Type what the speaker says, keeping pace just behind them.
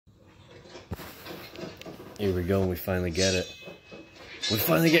Here we go, we finally get it. We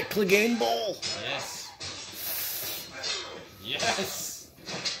finally get Clegane Bowl! Yes. Yes!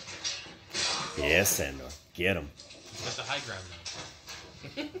 Yes, Sandor. Get him. He's got the high ground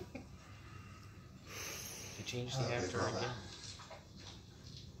now. They changed the actor again.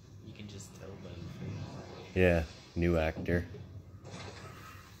 You can just tell by the face. Yeah, new actor.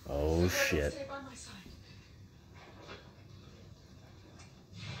 Oh shit.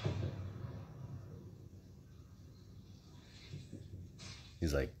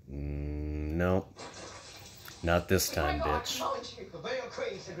 He's like, no. Not this time, bitch.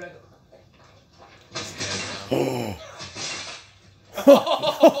 Oh!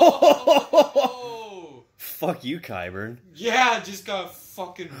 Fuck you, Qyburn. Yeah, just got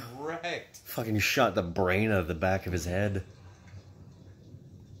fucking wrecked. Fucking shot the brain out of the back of his head.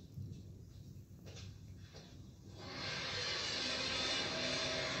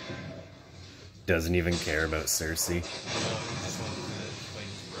 Doesn't even care about Cersei.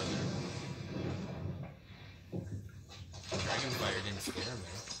 Dragonfire didn't scare me.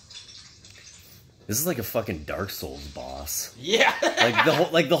 This is like a fucking Dark Souls boss. Yeah.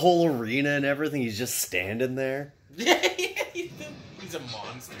 Like the whole arena and everything. He's just standing there. Yeah, he's a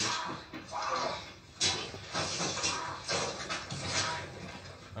monster.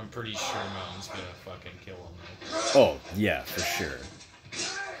 I'm pretty sure Mountain's gonna fucking kill him. Oh yeah, for sure.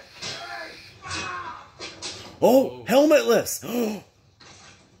 Oh, helmetless!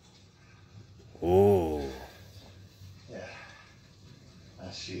 Oh. Yeah,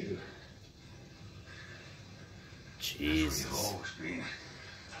 that's you. Jesus.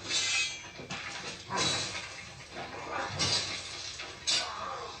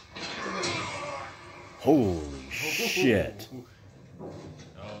 Holy shit.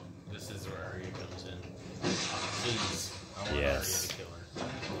 Oh, this is where Arya comes in. Please, I want Yes. Arya to kill her.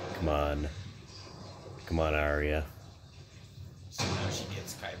 Come on. Come on, Arya. So now she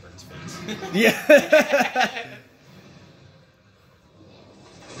gets Qyburn's face. Yeah.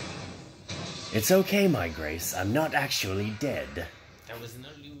 It's okay, my Grace. I'm not actually dead. That was an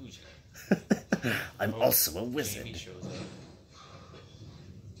illusion. I'm also a wizard. Jaime shows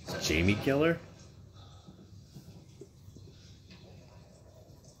up. Jaime killer?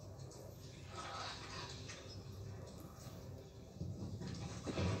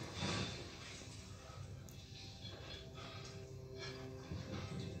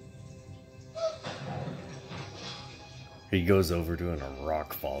 He goes over to her and a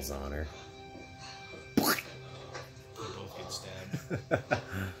rock falls on her. They both get stabbed.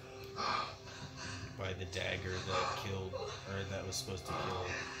 By the dagger that killed, or that was supposed to kill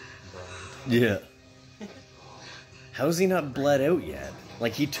Brian. Yeah. How's he not bled out yet?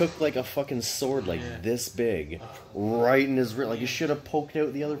 Like, he took, like, a fucking sword, like, this big, right in his wrist. Like, he should have poked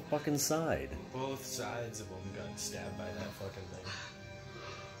out the other fucking side. Both sides of him got stabbed by that fucking thing.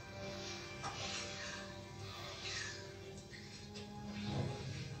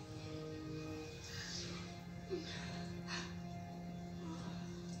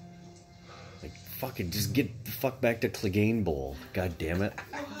 Like, fucking just get the fuck back to Clegane Bowl. God damn it.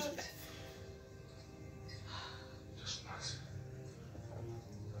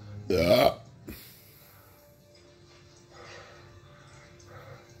 Yeah.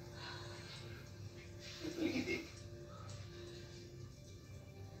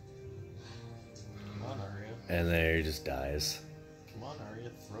 Come on, Arya. And there he just dies. Come on, Arya.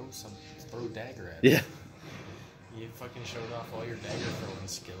 Throw a dagger at him. Yeah. You fucking showed off all your dagger throwing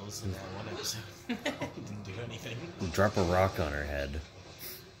skills in that one episode. Didn't do anything. Drop a rock on her head.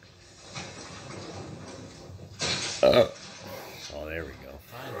 Oh, there we go.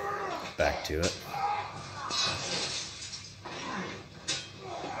 Fine. Back to it.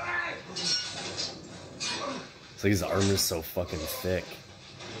 It's like his armor's so fucking thick.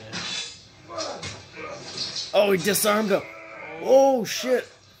 Yeah. Oh, he disarmed him. Oh, shit.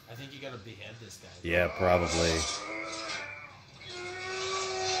 I think you gotta behead this guy. Yeah, probably.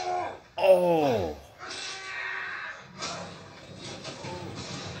 Oh.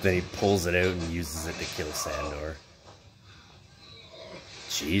 Then he pulls it out and uses it to kill Sandor.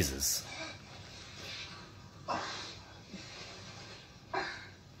 Jesus.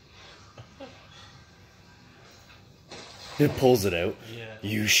 It pulls it out. Yeah.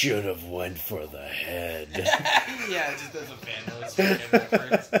 You should have went for the head. Yeah, it just does a Thanos fucking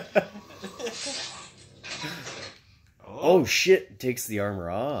reference. Oh shit, takes the armor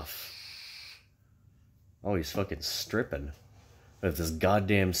off. Oh, he's fucking stripping. If this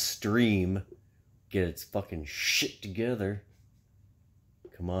goddamn stream get its fucking shit together.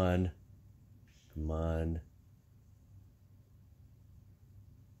 Come on. Come on.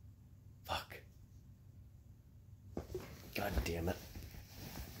 Fuck. God damn it.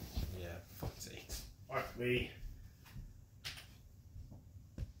 Yeah, fuck's sake. Fuck me.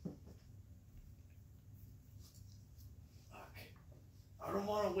 Fuck. I don't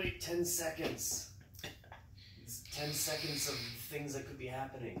want to wait 10 seconds. It's 10 seconds of things that could be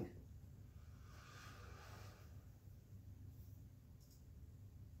happening.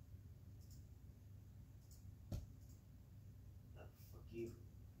 Fuck you.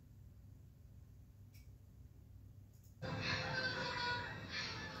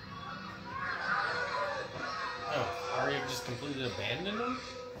 Oh, Arya just completely abandoned him?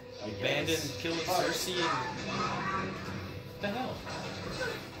 I Abandoned, guess. killed Cersei, and... What the hell?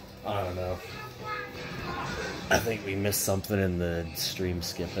 I don't know. I think we missed something in the stream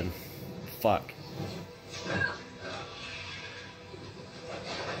skipping. Fuck.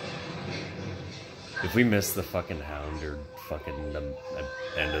 If we missed the fucking Hound or fucking the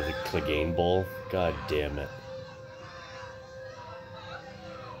end of the Clegane Bowl, god damn it.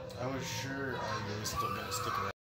 I was sure Arya was still gonna stick around.